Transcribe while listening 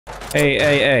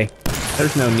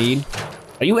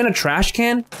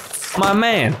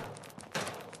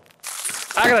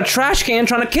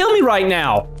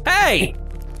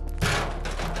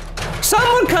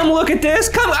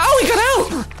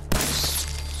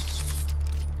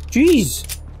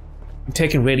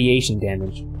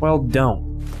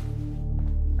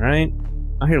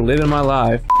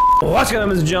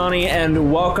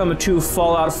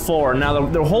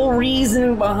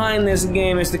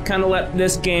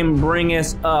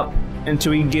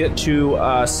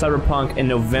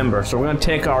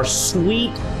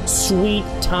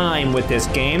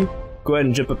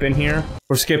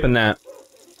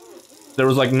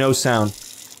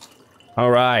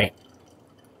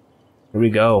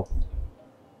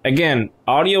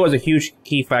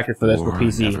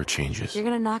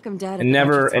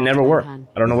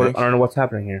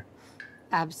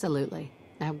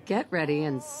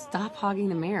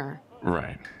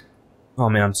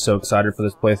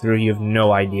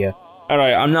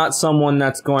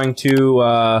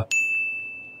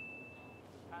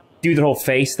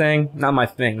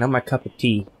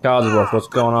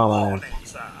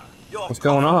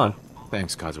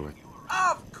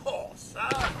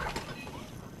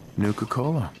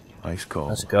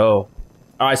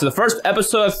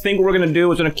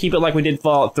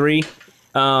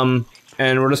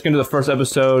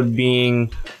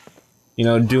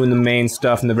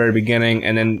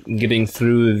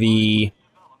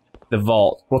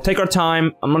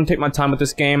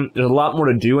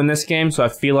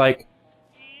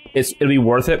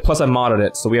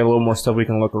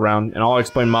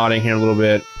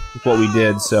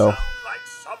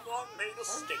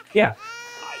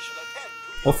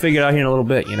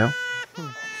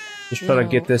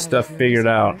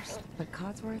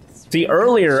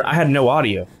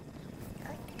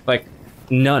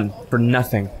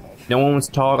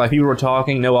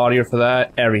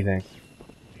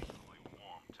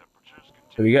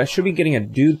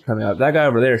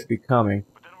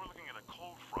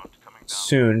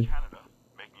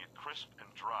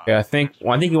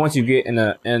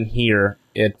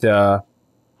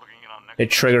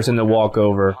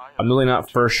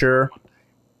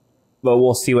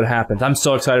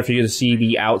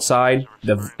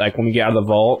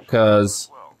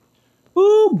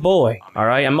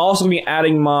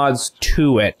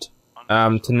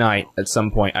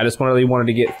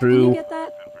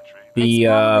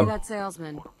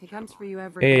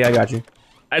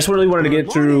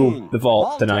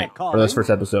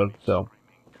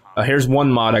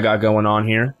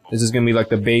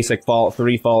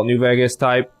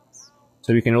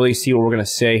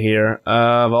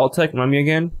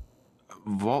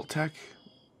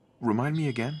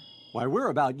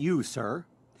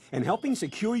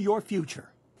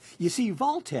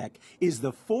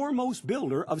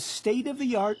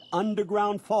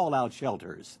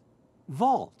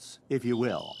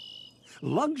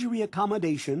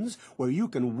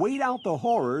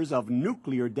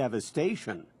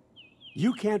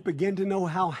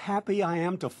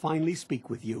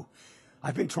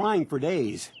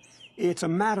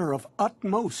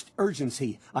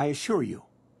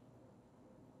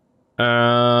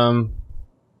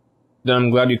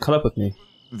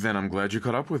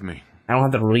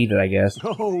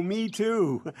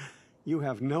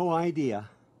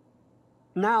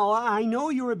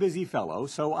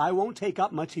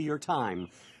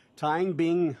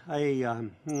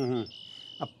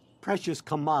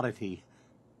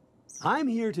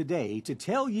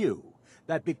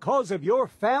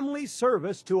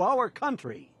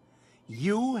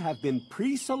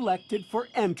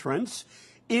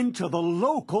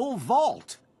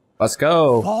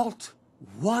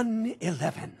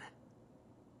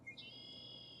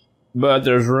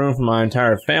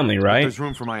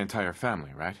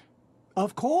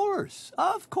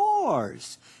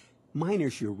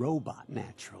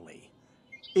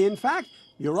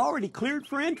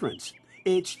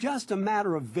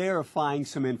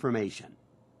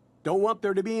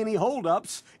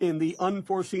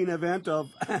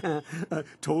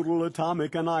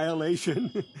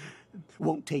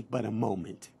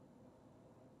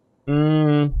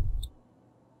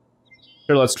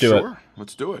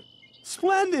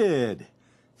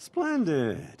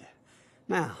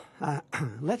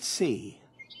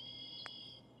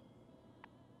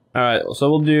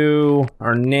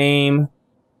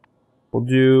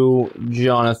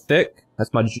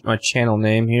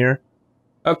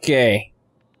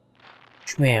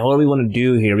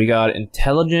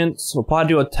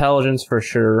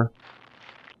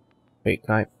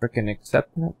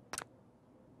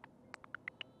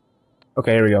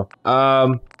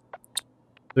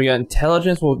We got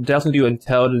intelligence. We'll definitely do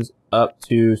intelligence up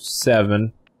to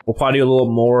 7. We'll probably do a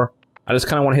little more. I just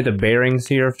kind of want to hit the bearings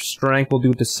here. Strength, we'll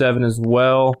do it to 7 as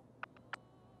well.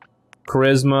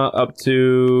 Charisma up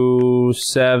to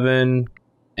 7.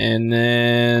 And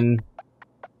then...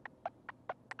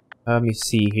 let me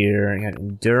see here. I got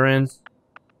endurance.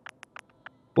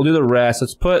 We'll do the rest.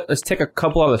 Let's take a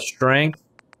couple out of strength.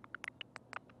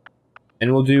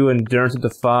 And we'll do endurance up to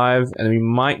 5. And we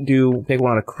might take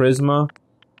one out of charisma.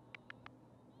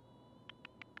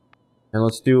 And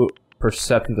let's do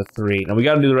perception to 3. Now we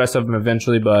gotta do the rest of them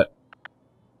eventually, but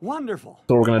Wonderful. that's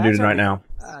what we're gonna do right now.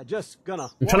 I'm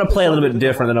trying to play a little bit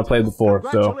different than I played before,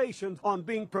 so on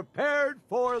being prepared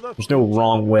for the there's no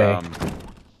wrong way.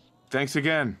 Thanks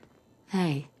again.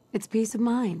 Hey, it's peace of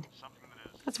mind.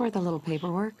 That's worth a little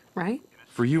paperwork, right?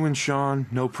 For you and Sean,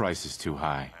 no price is too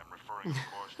high.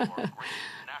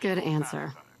 Good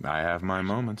answer. I have my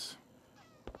moments.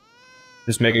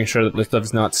 Just making sure that this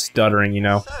stuff's not stuttering, you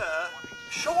know. Sir,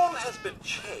 Sean has been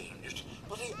changed,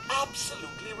 but he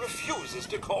absolutely refuses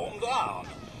to calm down.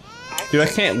 Dude, I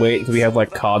can't wait until we have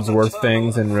like Codsworth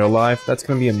things in real life. That's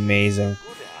gonna be amazing.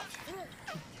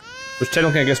 Which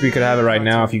technically I guess we could have it right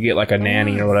now if you get like a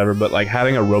nanny or whatever, but like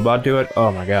having a robot do it,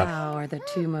 oh my god. How are the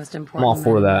two most important I'm all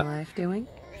for men that. in life doing?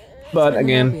 But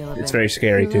again, it's very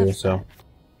scary too, so.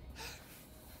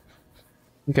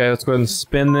 Okay, let's go ahead and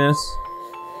spin this.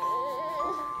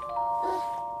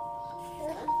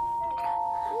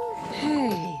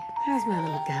 Hey, how's my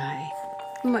little guy?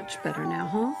 Much better now,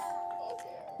 huh?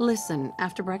 Listen,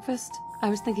 after breakfast, I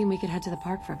was thinking we could head to the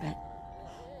park for a bit.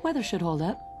 Weather should hold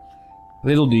up.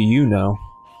 Little do you know.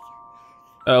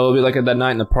 We'll be like at that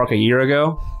night in the park a year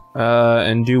ago.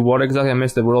 And do what exactly? I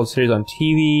missed the World Series on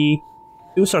TV.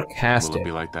 Do Will sarcastic. it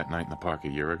be like that night in the park a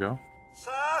year ago?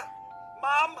 Sir,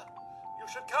 Mom, you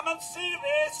should come and see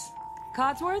this.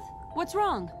 Codsworth, what's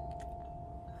wrong?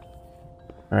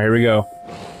 Alright, here we go.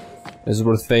 This is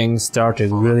where things start to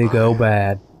really go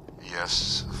bad.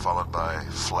 Yes, followed by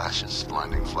flashes,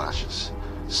 blinding flashes.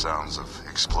 Sounds of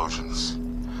explosions.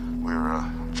 We're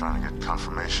trying to get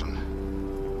confirmation.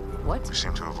 What? We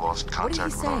seem to have lost did he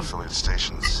contact with our say? affiliate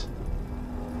stations.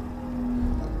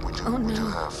 We Oh, no.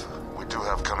 do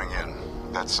have coming in.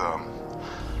 That's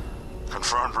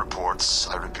confirmed reports.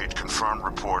 I repeat, confirmed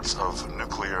reports of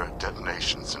nuclear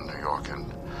detonations in New York and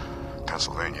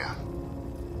Pennsylvania.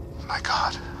 My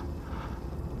God.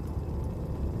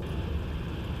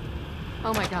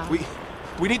 Oh my god.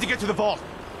 We need to get to the vault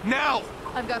now.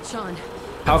 I've got Sean.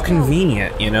 How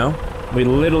convenient, you know? We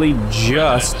literally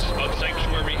just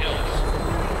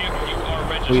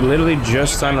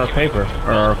signed our paper,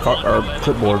 or our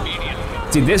clipboard.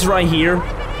 See, this right here,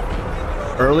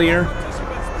 earlier,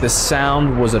 the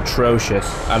sound was atrocious.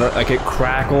 Like it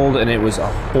crackled and it was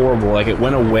horrible. Like it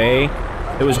went away.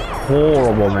 It was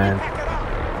horrible, man.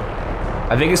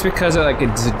 I think it's because it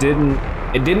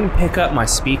didn't pick up my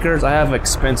speakers. I have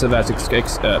expensive ass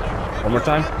one more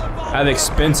time. I have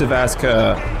expensive ass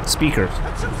speakers.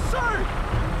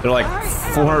 They're like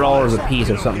 $400 a piece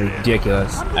or something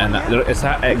ridiculous, and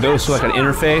it goes to like an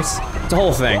interface. It's a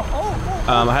whole thing.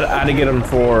 I had to get them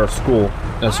for school.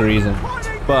 That's the reason.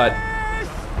 But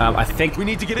I think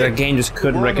the game just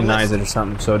couldn't recognize it or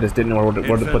something, so it just didn't know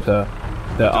where to put the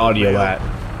audio at.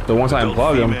 So once I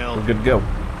unplug them, we're good to go.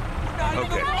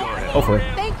 Okay, go ahead. Hopefully.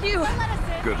 Thank you.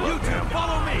 Good luck,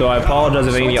 ma'am. So I apologize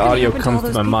if any audio comes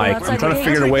to my mic. I'm trying to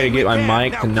figure out a way to get my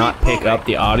mic to not pick up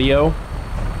the audio,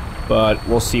 but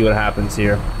we'll see what happens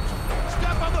here.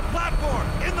 Step on the platform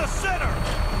in the center.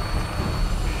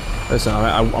 Listen,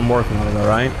 I'm working on it,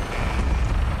 alright?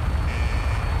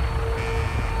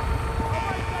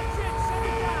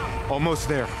 Almost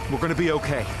there. We're gonna be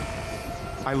okay.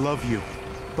 I love you.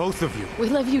 Both of you. We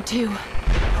love you too.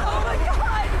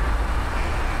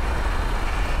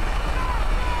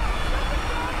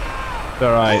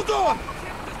 Alright.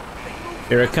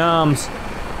 Here it comes.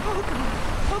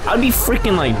 I'd be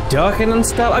freaking like ducking and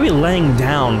stuff. I'd be laying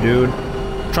down, dude.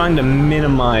 Trying to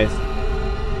minimize.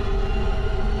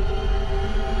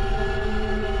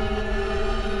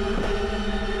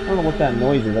 I don't know what that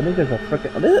noise is. I think there's a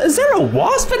freaking. Is there a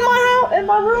wasp in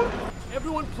my room?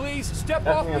 Everyone, please step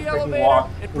That's off me, a the freaking elevator walk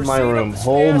and in proceed my up room. the Oh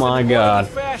stairs my in God.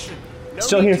 orderly fashion. No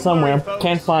Still need here to somewhere. worry, folks.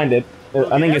 Can't find it.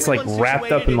 I think it's like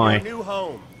wrapped up in my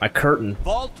curtain.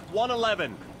 Vault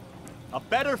 111. A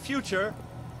better future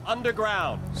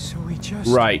underground. So we just...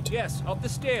 Right. Yes, up the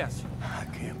stairs. I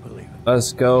can't believe it.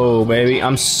 Let's go, baby.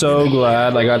 I'm so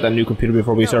glad I got that new computer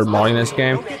before we started modding this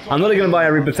game. I'm literally gonna buy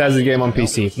every Bethesda game on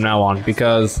PC from now on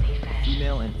because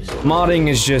modding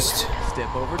is just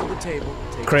Step over to the table.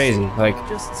 Take crazy. Like,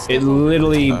 Just it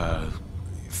literally.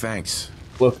 Thanks.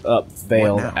 Look up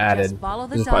failed now? added. Just follow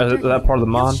the Is doctor. that part of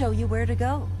the He'll mod? show you where to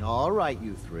go. All right,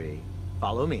 you three.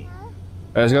 Follow me.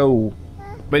 Let's go.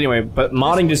 But anyway, but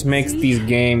modding just makes these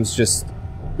games just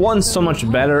one so much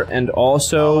better, and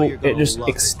also Oh, you're gonna it just love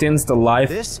it. extends the life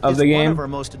This of is the one game. of our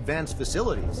most advanced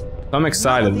facilities. I'm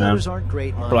excited, The man. others aren't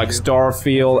great, mind For like you.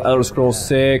 Starfield, Elder Scrolls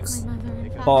 6,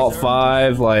 Fallout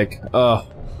 5, like, Oh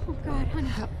God, honey.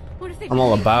 What if they I'm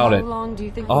all about it. How long do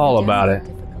you think All we'll be about down it.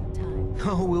 here?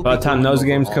 Oh, we'll By be the time going those over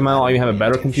games all come out, that I'll even have a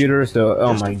better computer, so,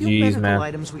 oh Just my a few jeez, medical man.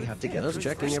 items we have to get through.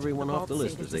 Checking everyone off the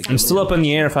list as they I'm still up in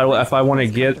the air if I want to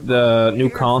get the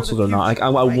new consoles or not. Like, I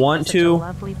want Such a to,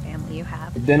 lovely family you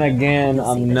have. but then again, You'll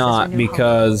see I'm this as not, your new home.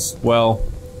 because, well,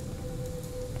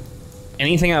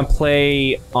 anything I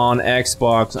play on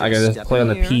Xbox, I gotta Step play on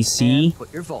the in here PC, and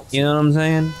put your vaults you know what I'm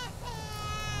saying?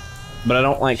 But I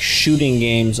don't like shooting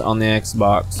games on the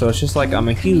Xbox, so it's just like, I'm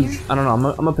a huge, I don't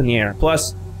know, I'm up in the air.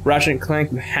 Plus, Ratchet &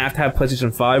 Clank, you have to have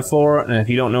PlayStation 5 for, and if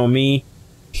you don't know me,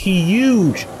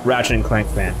 huge Ratchet & Clank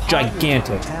fan.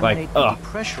 Gigantic. Like, ugh.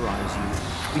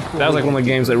 That was like one of the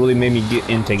games that really made me get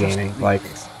into gaming. Like,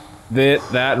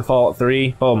 that and Fallout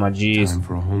 3, oh my jeez. Time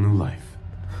for a whole new life.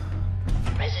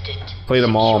 Resident. Played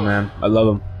them all, man. I love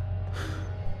them.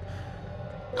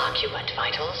 Occupant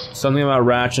vitals. Something about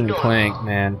Ratchet & Clank,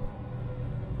 man.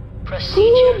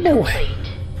 Procedure complete.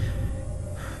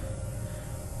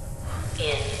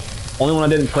 In Only one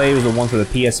I didn't play was the one for the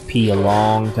PSP a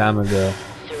long time ago.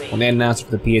 When they announced it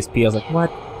for the PSP, I was like, what?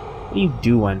 What are you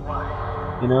doing?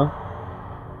 You know?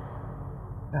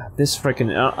 God, this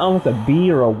freaking, I don't know if it's a bee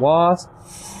or a wasp.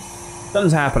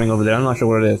 Something's happening over there, I'm not sure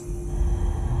what it is.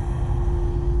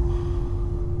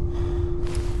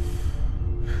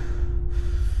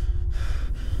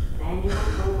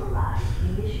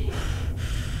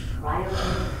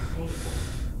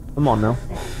 Come on now.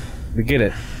 We get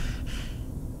it.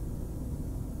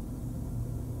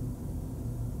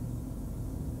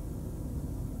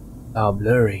 Oh,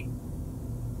 blurry.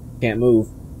 Can't move.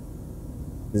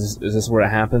 Is this where it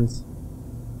happens?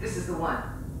 This is the one.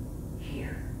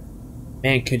 Here.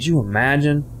 Man, could you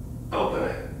imagine? Open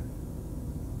it.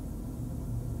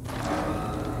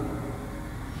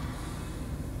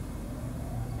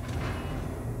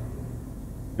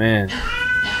 Man.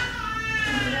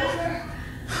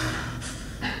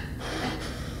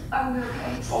 Are we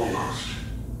okay? Almost.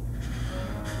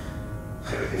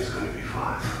 Everything's gonna be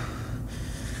fine.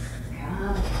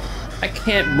 I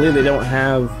can't believe they don't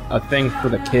have a thing for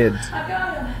the kids. I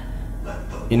got him.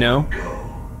 You know? Go.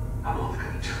 I'm only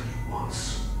gonna tell you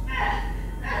once.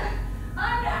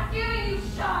 I'm not giving you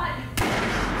shot.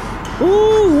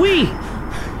 Ooh wee!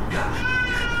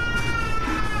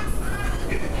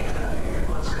 Get the kid out of here.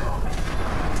 Let's go.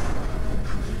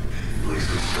 At least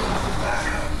we still have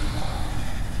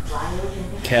the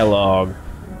backup. Kellogg.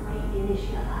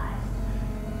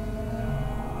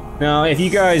 Now, if you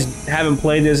guys haven't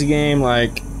played this game,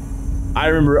 like, I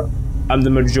remember the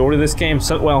majority of this game,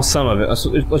 well, some of it,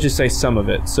 let's just say some of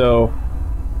it, so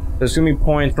there's gonna be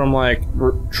points from, like,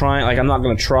 trying, like, I'm not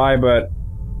gonna try, but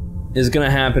it's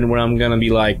gonna happen when I'm gonna be,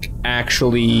 like,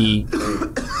 actually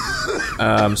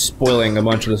spoiling a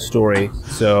bunch of the story,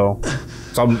 so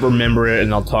I'll remember it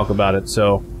and I'll talk about it,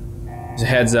 so just a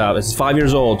heads up. It's 5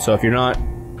 years old, so if you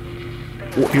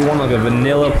want like a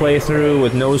vanilla playthrough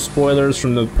with no spoilers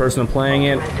from the person playing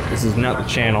it, this is not the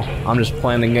channel. I'm just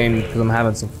playing the game because I'm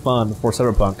having some fun before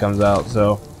Cyberpunk comes out,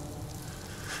 so.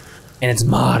 And it's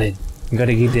modded. You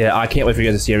gotta get that. I can't wait for you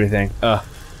guys to see everything. Out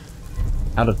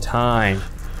of time.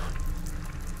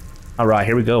 Alright,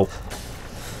 here we go.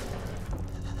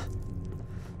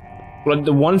 But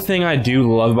the one thing I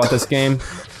do love about this game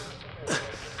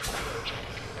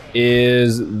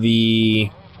is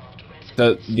the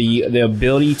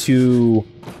ability to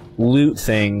loot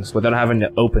things without having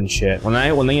to open shit.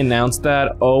 When they announced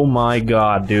that, oh my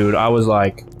god, dude, I was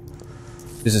like,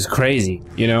 this is crazy,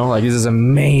 you know? Like, this is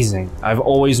amazing. I've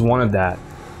always wanted that.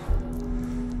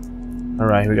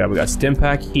 Alright, we got stim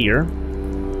pack here.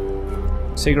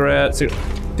 Cigarette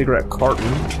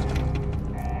carton.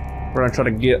 We're gonna try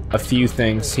to get a few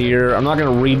things here. I'm not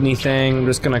gonna read anything, I'm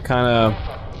just gonna kinda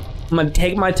I'm gonna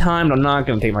take my time, but I'm not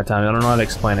gonna take my time. I don't know how to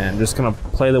explain it. I'm just gonna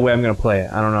play the way I'm gonna play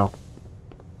it. I don't know.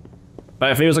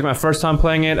 But if it was like my first time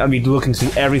playing it, I'd be looking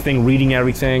through everything, reading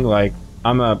everything. Like,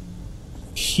 I'm a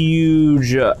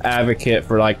huge advocate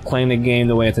for like playing the game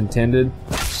the way it's intended.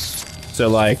 So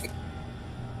like,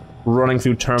 running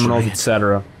through terminals,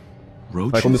 etc.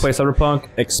 Like when we play Cyberpunk,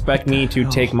 expect me to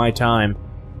take my time.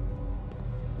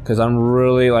 Cause I'm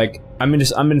really like, I've been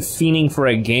fiending for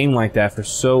a game like that for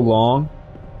so long.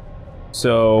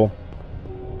 So,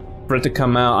 for it to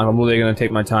come out, I'm really gonna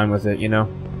take my time with it, you know?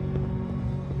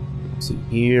 Let's see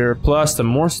here. Plus, the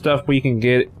more stuff we can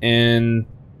get in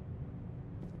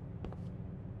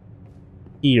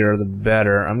here, the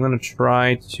better. I'm gonna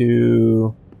try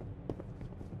to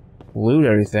loot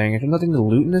everything. Is there nothing to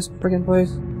loot in this friggin' place?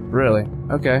 Really?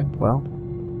 Okay, well.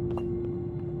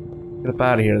 Get up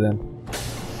out of here then.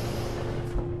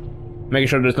 Making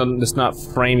sure there's nothing that's not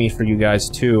framey for you guys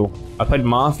too. I played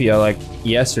Mafia like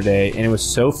yesterday and it was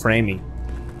so framey.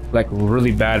 Like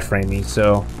really bad framey,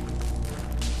 so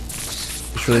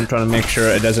just really trying to make sure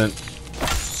it doesn't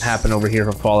happen over here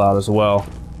for Fallout as well.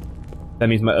 That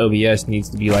means my OBS needs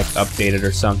to be like updated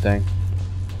or something.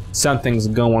 Something's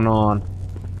going on.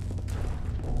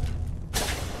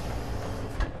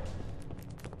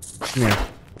 Come here.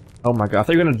 Oh my god, I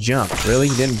thought you were gonna jump. Really?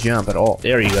 You didn't jump at all.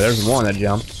 There you go, there's one that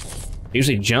jumped. They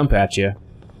usually jump at you.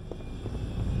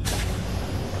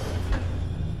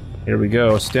 Here we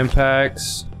go, stim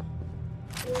packs.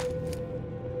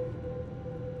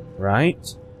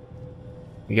 Right?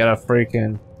 We got a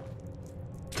freaking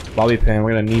bobby pin,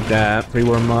 we're gonna need that. 3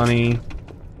 more money.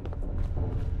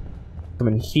 Come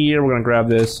in here, we're gonna grab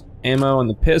this ammo and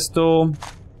the pistol.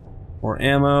 More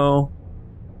ammo.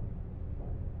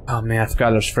 Oh man, I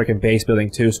forgot there's freaking base building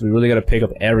too, so we really gotta pick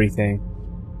up everything.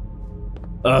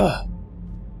 Ugh.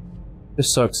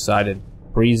 Just so excited.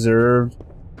 Preserved.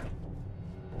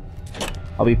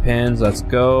 Bobby pins, let's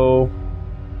go.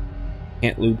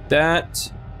 Can't loot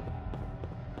that.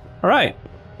 Alright.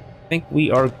 I think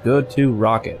we are good to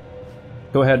rock it.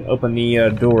 Go ahead and open the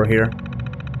door here.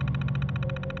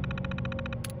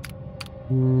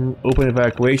 Open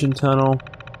evacuation tunnel.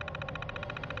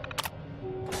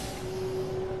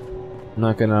 I'm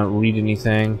not gonna read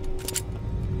anything.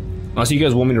 Unless you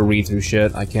guys want me to read through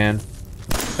shit, I can.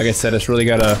 Like I said, it's really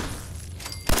gotta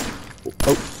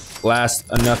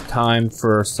last enough time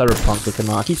for Cyberpunk to come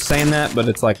out. I keep saying that, but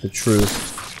it's like the truth.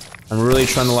 I'm really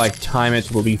trying to like time it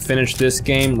to where we finish this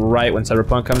game right when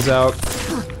Cyberpunk comes out.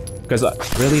 Because I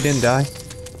really didn't die.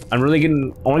 I'm really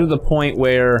getting only to the point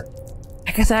where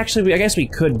I guess we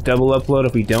could double upload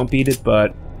if we don't beat it,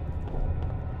 but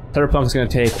Cyberpunk's gonna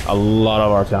take a lot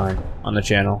of our time on the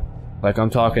channel. Like I'm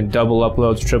talking double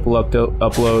uploads, triple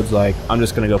uploads, like I'm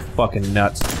just gonna go fucking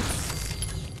nuts.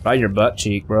 Right in your butt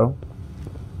cheek, bro.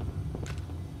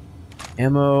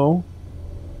 Ammo.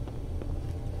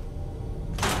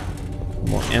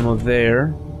 More ammo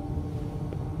there.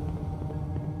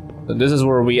 So this is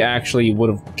where we actually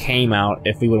would have came out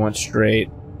if we would have went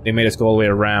straight. They made us go all the way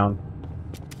around.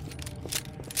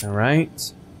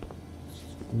 Alright.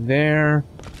 There.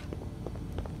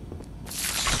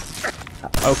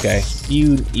 Okay,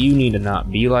 you need to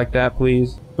not be like that,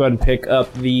 please. Go ahead and pick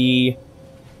up the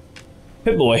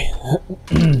Pip-Boy.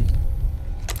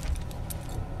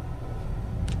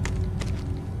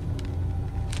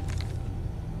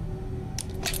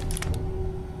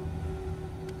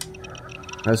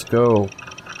 Let's go.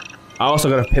 I also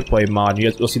got a Pip-Boy mod.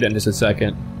 You'll see that in just a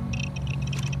second.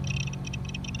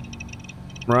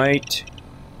 Right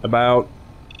about.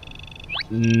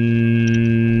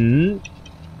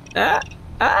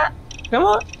 Come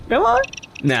on, come on.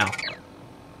 Now,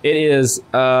 it is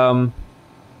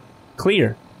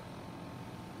clear.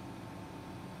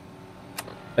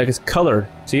 Like it's colored.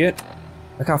 See it?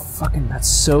 Look how fucking that's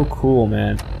so cool,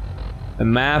 man. The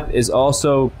map is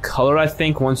also colored, I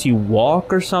think, once you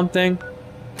walk or something.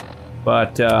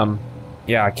 But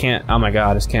yeah, I can't. Oh my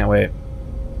god, I just can't wait.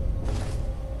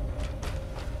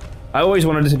 I always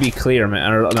wanted it to be clear,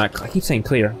 man. I keep saying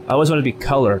clear. I always wanted it to be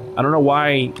colored. I don't know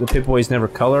why the Pip-Boy is never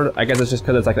colored. I guess it's just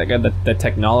because it's like the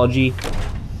technology.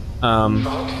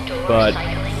 But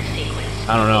I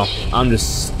don't know. I'm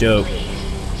just stoked.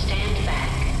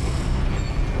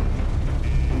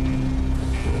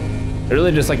 It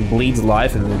really just like bleeds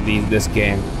life in this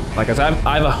game. Like I've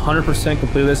 100%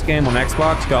 completed this game on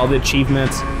Xbox. Got all the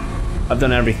achievements. I've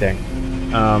done everything.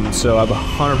 So I've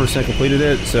 100% completed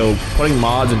it, so putting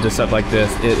mods into stuff like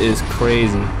this, it is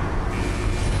crazy.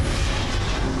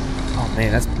 Oh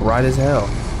man, that's bright as hell.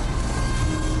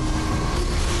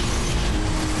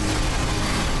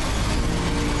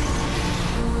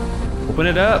 Open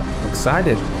it up, I'm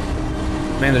excited.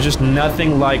 Man, there's just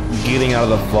nothing like getting out of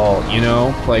the vault, you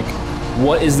know? Like,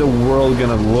 what is the world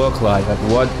gonna look like? Like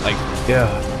what, like, yeah.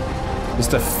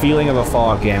 Just the feeling of a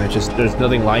Fallout game, it's just, there's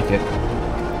nothing like it.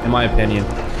 In my opinion.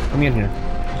 Let me in here.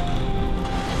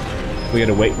 We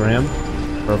gotta wait for him?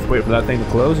 Or wait for that thing to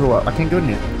close or what? I can't go in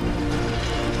here.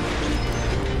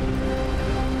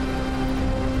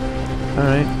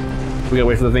 Alright. We gotta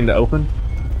wait for the thing to open?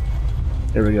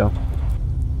 There we go.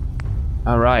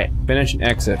 Alright. Finish and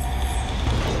exit.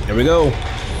 Here we go.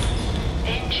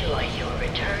 Enjoy your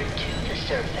return to the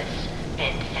surface,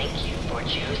 and thank you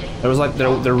Using There was like,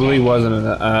 there really wasn't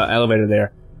an elevator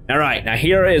there. Alright, now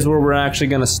here is where we're actually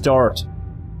gonna start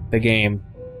the game.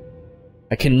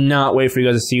 I cannot wait for you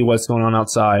guys to see what's going on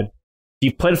outside. If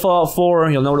you played Fallout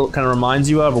 4, you'll know what it kind of reminds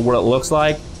you of or what it looks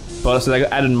like. But so I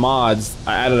added mods.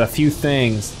 I added a few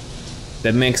things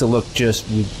that makes it look just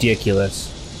ridiculous.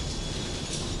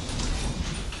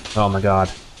 Oh my god.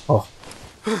 Oh.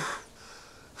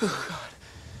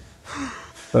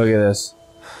 Look at this.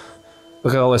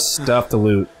 Look at all this stuff to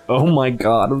loot. Oh my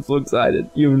god, I'm so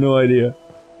excited. You have no idea.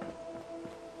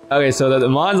 Okay, so the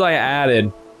mods I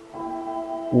added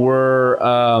were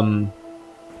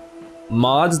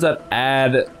mods that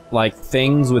add like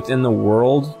things within the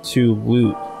world to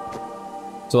loot.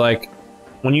 So like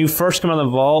when you first come out of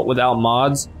the vault without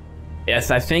mods, yes,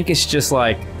 I think it's just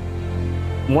like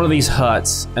one of these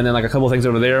huts and then like a couple things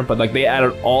over there, but like they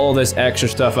added all this extra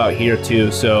stuff out here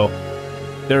too, so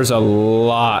there's a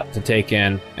lot to take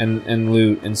in and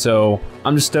loot, and so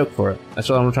I'm just stoked for it. That's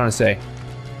what I'm trying to say.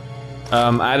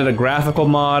 I added a graphical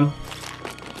mod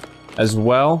as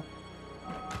well.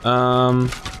 But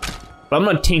I'm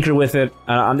gonna tinker with it.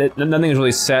 Nothing is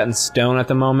really set in stone at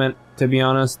the moment, to be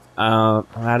honest.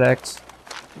 Radx.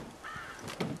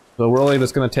 So we're really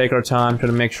just gonna take our time, try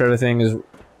to make sure everything is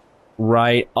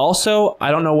right. Also,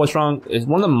 I don't know what's wrong. Is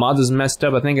one of the mods is messed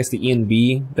up. I think it's the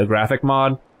ENB, the graphic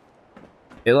mod.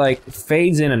 It like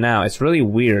fades in and out. It's really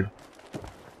weird.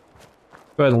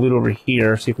 Go ahead and loot over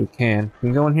here, see if we can. Can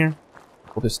we go in here?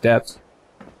 Go the steps.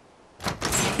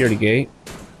 Security gate.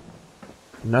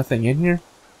 Nothing in here?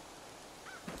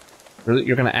 Really?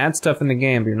 You're gonna add stuff in the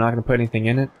game, but you're not gonna put anything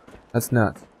in it? That's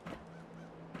nuts.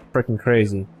 Freaking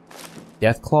crazy.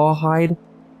 Deathclaw hide?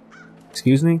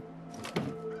 Excuse me?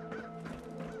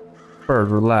 Bird,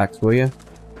 relax, will ya?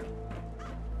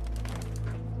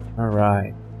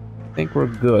 Alright. I think we're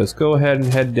good. Let's go ahead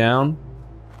and head down.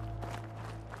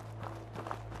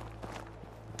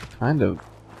 Kind of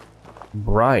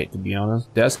bright, to be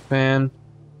honest. Desk fan.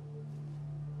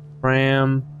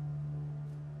 Pram.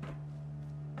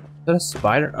 Is that a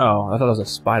spider? Oh, I thought it was a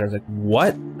spider. I was like,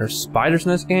 what? There's spiders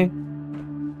in this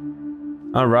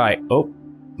game? Alright. Oh.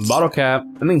 Bottle cap.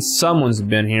 That means someone's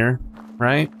been here,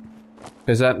 right?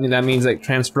 Because that means like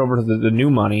transfer over to the new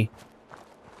money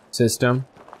system.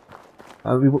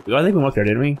 I think we went there,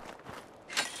 didn't we?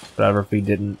 Whatever if we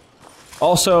didn't.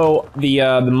 Also, the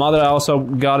mod that I also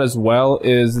got as well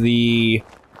is the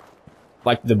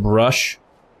brush.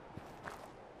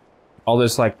 All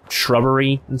this like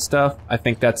shrubbery and stuff. I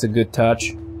think that's a good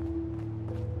touch.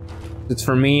 It's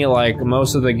for me, like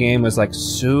most of the game is like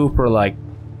super like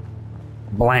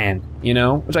bland, you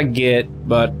know? Which I get,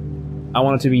 but I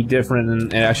want it to be different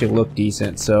and actually look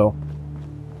decent, so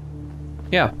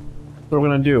yeah, that's what we're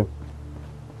gonna do.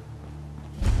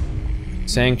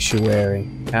 Sanctuary.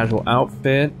 Casual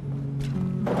outfit.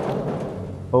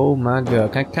 Oh my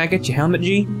god. Can I get your helmet,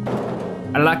 G?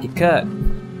 I like your cut.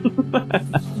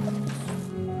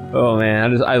 Oh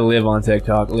man, I live on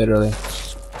TikTok, literally.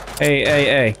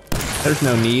 Hey. There's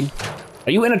no need.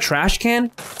 Are you in a trash can?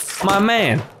 My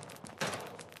man.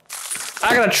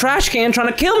 I got a trash can trying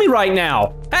to kill me right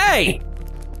now. Hey!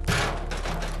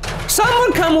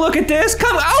 Someone come look at this.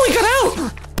 Come. Oh, he got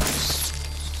out.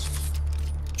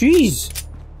 Jeez.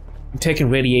 I'm taking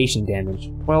radiation damage.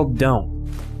 Well, don't.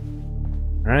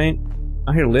 Alright?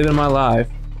 I'm here living my life.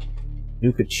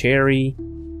 Nuka cherry.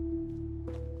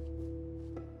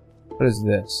 What is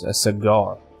this? A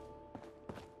cigar.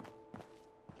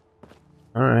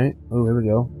 Alright. Oh, here we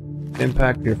go.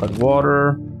 Impact, purified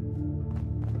water.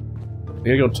 We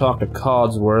gotta go talk to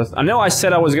Codsworth. I know I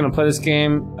said I was gonna play this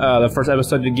game, the first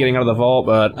episode of getting out of the vault,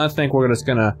 but I think we're just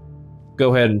gonna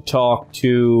go ahead and talk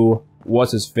to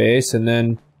what's-his-face, and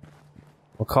then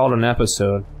we'll call it an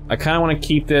episode. I kinda wanna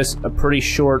keep this a pretty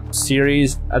short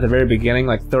series at the very beginning,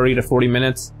 like 30 to 40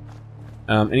 minutes.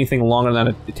 Anything longer than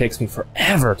that, it takes me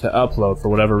forever to upload for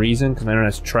whatever reason, because my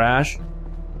internet's trash.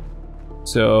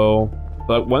 So,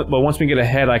 but once we get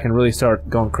ahead, I can really start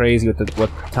going crazy with the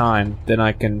time. Then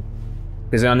I can,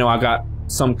 because I know I got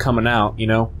some coming out, you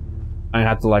know? I don't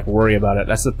have to like worry about it.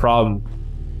 That's the problem.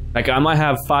 Like I might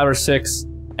have 5 or 6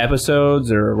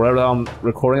 episodes or whatever I'm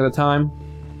recording at the time,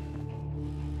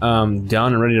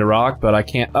 done and ready to rock, but I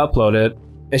can't upload it.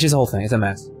 It's just a whole thing. It's a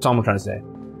mess. That's all I'm trying to say.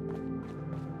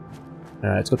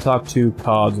 Alright, let's go talk to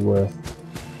Codsworth.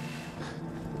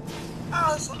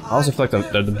 I also feel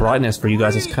like the brightness for you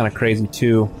guys is kind of crazy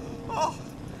too. Oh,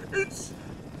 it's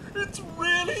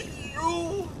really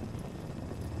you.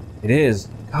 It is.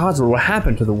 Codsworth, what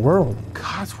happened to the world?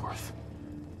 Codsworth?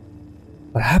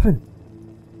 What happened?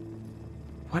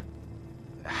 What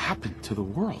happened to the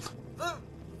world? The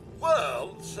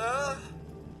world, sir?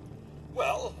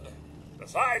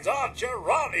 Besides our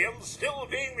geraniums still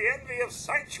being the envy of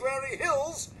Sanctuary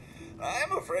Hills,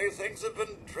 I'm afraid things have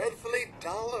been dreadfully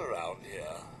dull around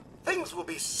here. Things will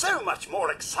be so much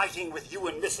more exciting with you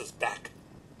and Mrs. back.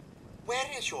 Where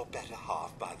is your better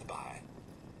half, by the by?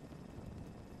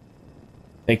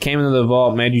 They came into the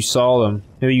vault. Maybe you saw them.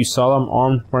 Maybe you saw them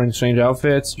armed, wearing strange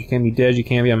outfits. You can't be dead. You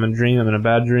can't be. I'm in a dream. I'm in a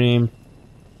bad dream.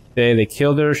 They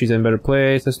killed her. She's in a better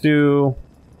place. Let's do.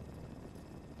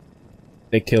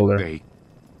 They killed her.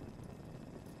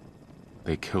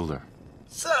 They killed her.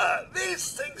 Sir,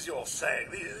 these things you're saying,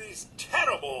 these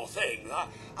terrible things,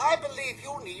 I believe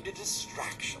you need a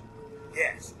distraction.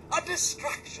 Yes, a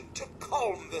distraction to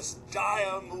calm this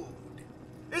dire mood.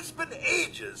 It's been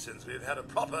ages since we've had a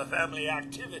proper family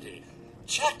activity.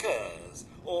 Checkers,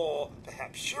 or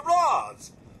perhaps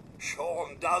charades.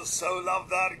 Sean does so love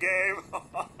that game.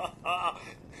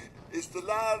 Is the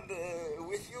lad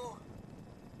with you?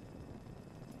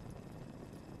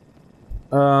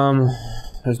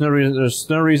 There's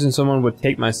no reason someone would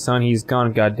take my son. He's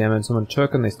gone, goddammit. Someone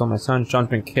took him, they stole my son. Sean's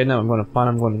been kidnapped. I'm going to find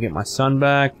him. I'm going to get my son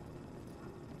back.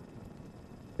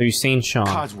 Have you seen Sean?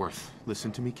 Codsworth,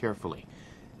 listen to me carefully.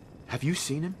 Have you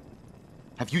seen him?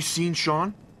 Have you seen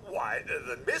Sean? Why,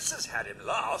 the missus had him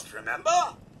last,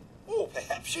 remember? Or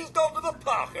perhaps she's gone to the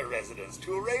Parker residence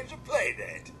to arrange a play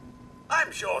date.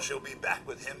 I'm sure she'll be back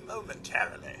with him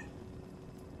momentarily.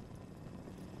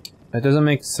 That doesn't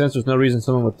make sense. There's no reason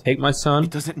someone would take my son. It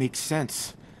doesn't make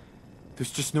sense.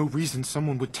 There's just no reason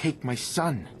someone would take my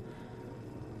son.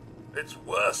 It's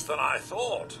worse than I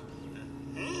thought.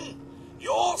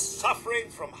 You're suffering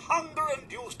from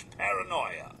hunger-induced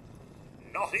paranoia.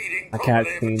 Not eating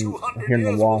properly for 200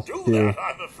 years will do that,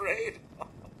 I'm afraid.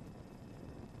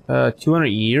 200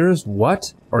 years?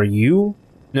 What? Are you?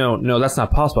 No, that's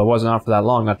not possible. I wasn't out for that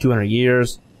long. Not 200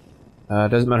 years.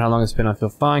 Doesn't matter how long it's been. I feel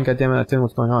fine. God damn it! I tell you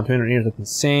what's going on. 200 years. That's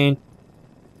insane.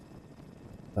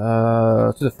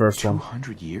 Let's do the first one.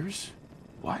 200 years?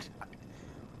 What?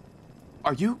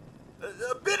 Are you?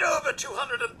 A bit over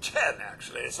 210,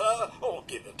 actually, sir. Or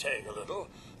give or take a little,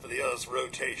 for the Earth's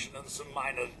rotation and some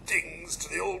minor dings to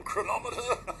the old chronometer.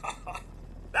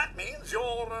 That means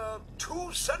you're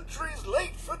 2 centuries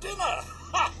late for dinner.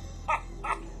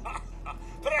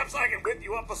 Perhaps I can whip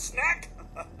you up a snack?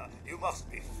 You must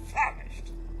be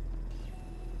famished.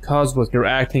 Codsworth, you're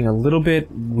acting a little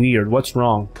bit weird. What's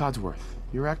wrong? Codsworth,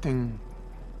 you're acting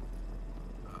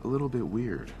a little bit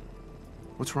weird.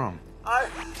 What's wrong?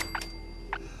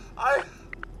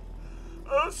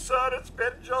 Oh, sir, it's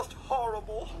been just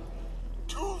horrible.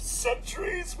 2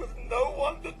 centuries with no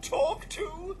one to talk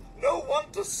to, no one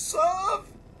to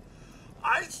serve.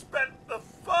 I spent the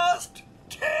first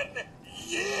 10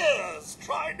 years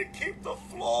trying to keep the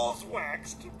floors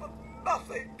waxed, but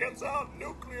nothing gets out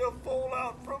nuclear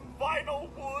fallout from vinyl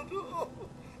wood.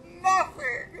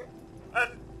 Nothing!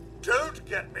 And don't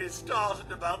get me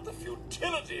started about the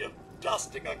futility of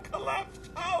dusting a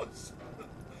collapsed house.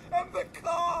 And the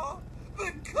car!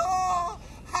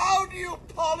 How do you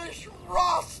polish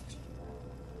rust?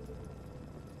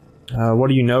 What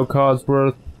do you know,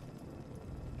 Codsworth?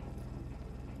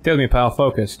 Stay with me, pal.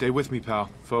 Focus. Stay with me, pal.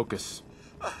 Focus.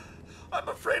 I'm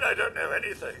afraid I don't know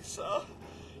anything, sir.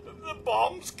 The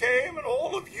bombs came and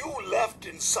all of you left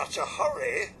in such a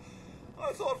hurry.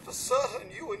 I thought for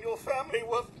certain you and your family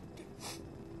were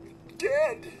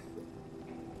dead.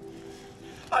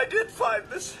 I did find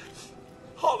this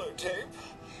holotape.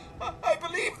 I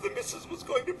believe the missus was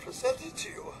going to present it to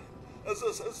you as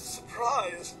a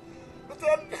surprise. But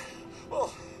then,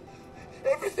 well,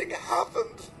 everything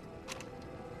happened.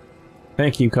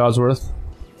 Thank you, Codsworth.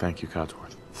 Thank you,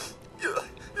 Codsworth.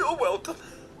 You're welcome.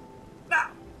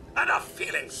 Now, enough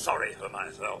feeling sorry for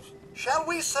myself. Shall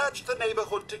we search the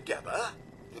neighborhood together?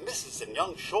 The missus and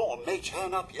young Sean may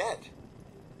turn up yet.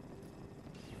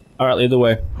 Alright, lead the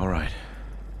way. Alright.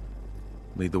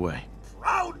 Lead the way.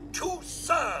 Proud to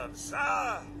serve,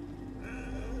 sir.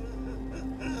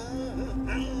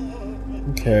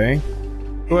 Okay.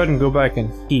 Go ahead and go back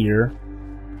in here.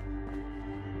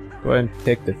 Go ahead and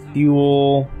take the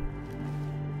fuel.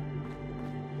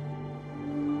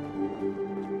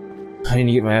 I need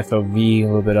to get my FOV a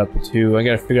little bit up too. I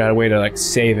gotta figure out a way to like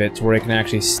save it to where it can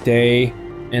actually stay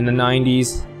in the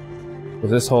 90s. Because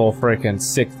this whole freaking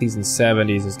 60s and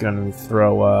 70s is gonna make me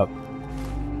throw up.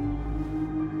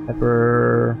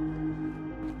 Pepper.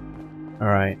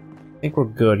 Alright. I think we're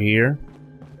good here.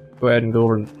 Go ahead and go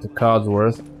over to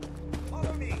Codsworth.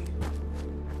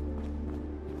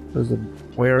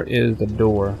 Where is the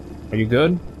door? Are you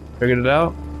good? Figured it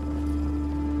out?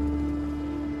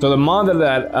 So the mod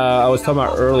that I was talking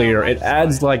about earlier, it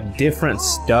adds like different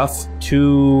stuff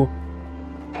to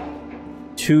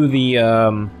to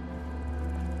the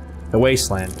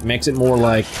wasteland. It makes it more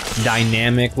like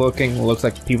dynamic looking. It looks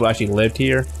like people actually lived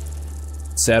here,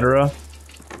 etc.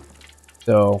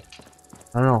 So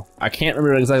I don't know. I can't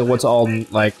remember exactly what's all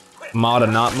like mod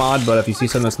and not mod, but if you see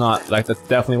something that's not like that's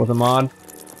definitely with a mod,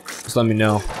 just let me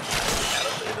know.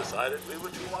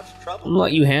 I'm gonna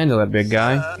let you handle it, big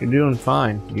guy. You're doing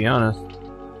fine, to be honest.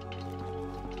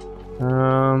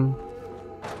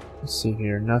 Let's see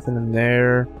here. Nothing in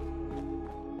there.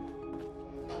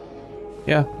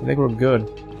 Yeah, I think we're good.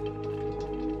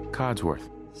 Codsworth.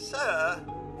 Sir,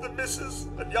 the missus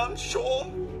and young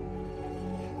Sean,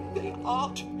 they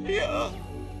aren't here.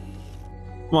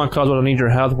 Come on, Cosmo, I need your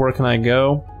help. Where can I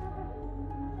go?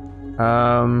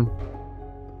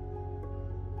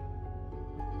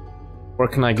 Where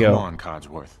can I go? Come on,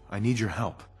 Codsworth. I need your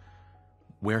help.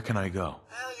 Where can I go?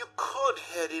 Well, you could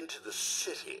head into the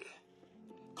city.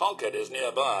 Concord is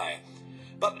nearby.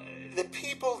 But the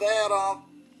people there are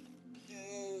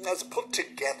as put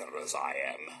together as I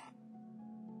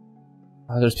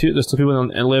am. There's still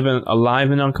people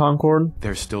alive in Concord?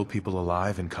 There's still people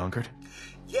alive in Concord?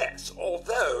 Yes,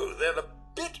 although they're a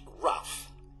bit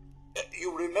rough.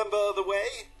 You remember the way?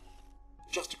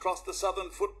 Just across the southern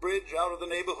footbridge, out of the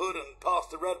neighborhood, and past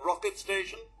the Red Rocket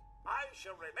Station? I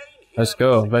shall remain here. Let's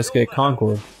go. Investigate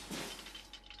Concord.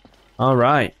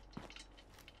 Alright.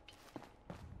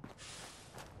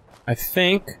 I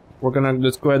think we're gonna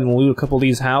let's go ahead and loot a couple of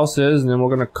these houses, and then we're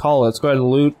gonna call it. Let's go ahead and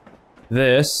loot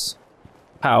this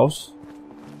house.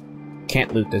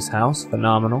 Can't loot this house.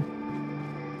 Phenomenal.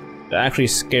 That actually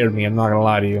scared me, I'm not gonna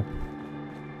lie to you.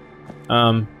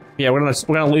 Yeah, we're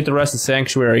gonna loot the rest of the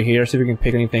sanctuary here, see if we can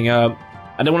pick anything up.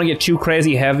 I don't want to get too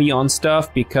crazy heavy on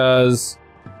stuff because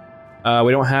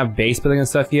we don't have base building and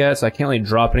stuff yet, so I can't really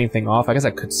drop anything off. I guess I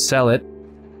could sell it,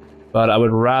 but I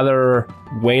would rather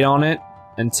wait on it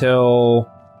until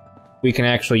we can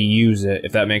actually use it,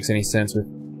 if that makes any sense with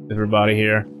everybody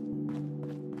here.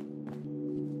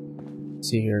 Let's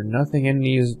see here, nothing in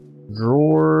these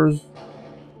drawers.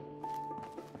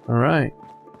 Alright.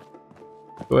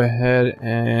 Go ahead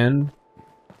and...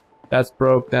 That's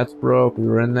broke, we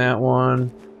were in that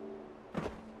one.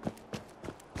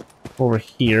 Over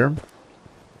here.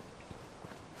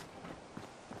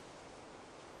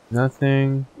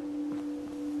 Nothing.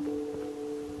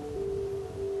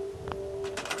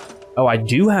 Oh, I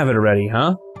do have it already,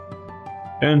 huh?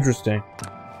 Interesting.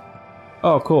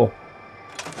 Oh, cool.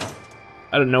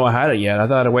 I didn't know I had it yet. I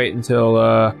thought I'd wait until,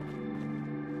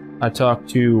 I talked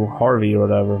to Harvey or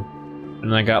whatever.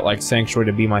 And I got, like, Sanctuary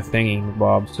to be my thingy,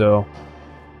 Bob, so...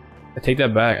 I take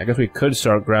that back. I guess we could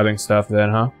start grabbing stuff then,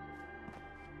 huh?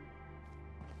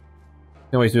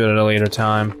 Can always do it at a later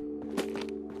time.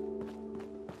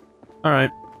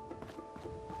 Alright.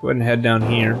 Go ahead and head down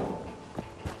here.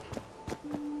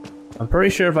 I'm pretty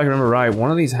sure, if I can remember right,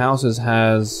 one of these houses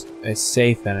has a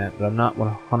safe in it, but I'm not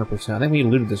 100%. I think we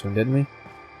looted this one, didn't we?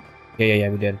 Yeah,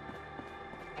 we did.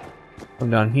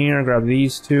 Come down here, grab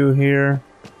these two here.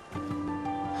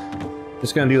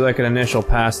 Just gonna do like an initial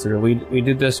pass through. We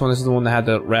did this one. This is the one that had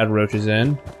the rad roaches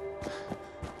in.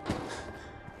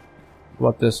 What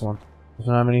about this one? Does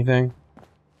not have anything.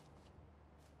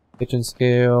 Kitchen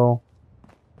scale.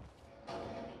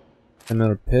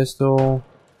 Another pistol.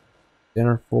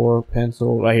 Dinner fork,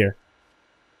 pencil, right here.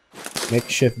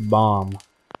 Makeshift bomb.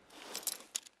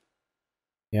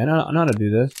 Yeah, I know how to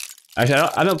do this. Actually,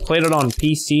 I haven't played it on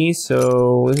PC,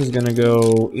 so this is gonna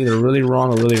go either really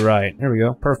wrong or really right. There we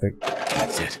go, perfect.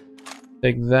 That's it.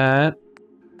 Take that.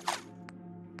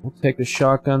 We'll take the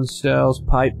shotgun cells,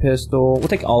 pipe pistol. We'll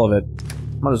take all of it.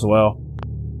 Might as well.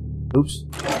 Oops.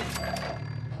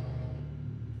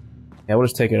 Yeah, we'll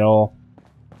just take it all.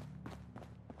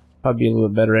 Probably be a little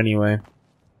bit better anyway.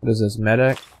 What is this,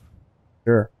 medic?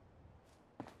 Sure.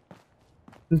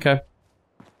 Okay.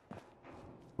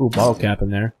 Ooh, bottle cap in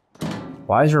there.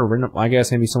 Why is there a random... I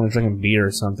guess maybe someone's drinking beer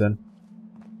or something.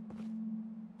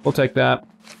 We'll take that.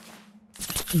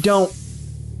 Don't!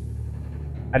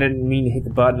 I didn't mean to hit the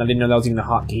button. I didn't know that was even a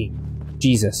hotkey.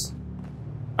 Jesus.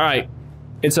 Alright.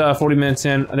 It's 40 minutes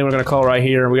in. I think we're gonna call it right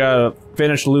here. We gotta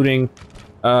finish looting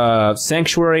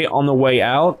Sanctuary on the way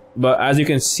out. But as you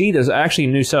can see, there's actually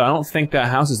new stuff. I don't think that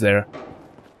house is there.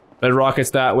 Red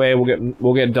Rocket's that way.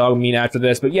 We'll get dog meat after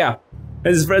this. But yeah.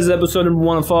 This is Fred's episode number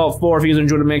 1 of Fallout 4. If you guys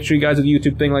enjoyed it, make sure you guys do the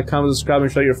YouTube thing, like, comment, subscribe,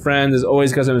 and show your friends. As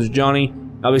always, guys, my name is Johnny.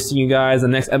 I'll be seeing you guys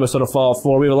in the next episode of Fallout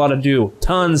 4. We have a lot to do.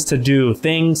 Tons to do.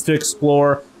 Things to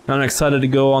explore. And I'm excited to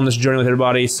go on this journey with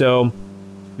everybody. So,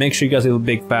 make sure you guys leave a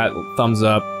big fat thumbs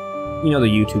up. You know the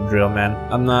YouTube drill, man.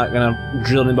 I'm not gonna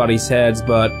drill anybody's heads,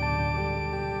 but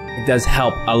it does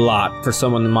help a lot for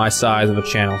someone my size of a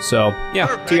channel. So,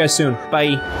 yeah, see you guys soon.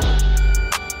 Bye.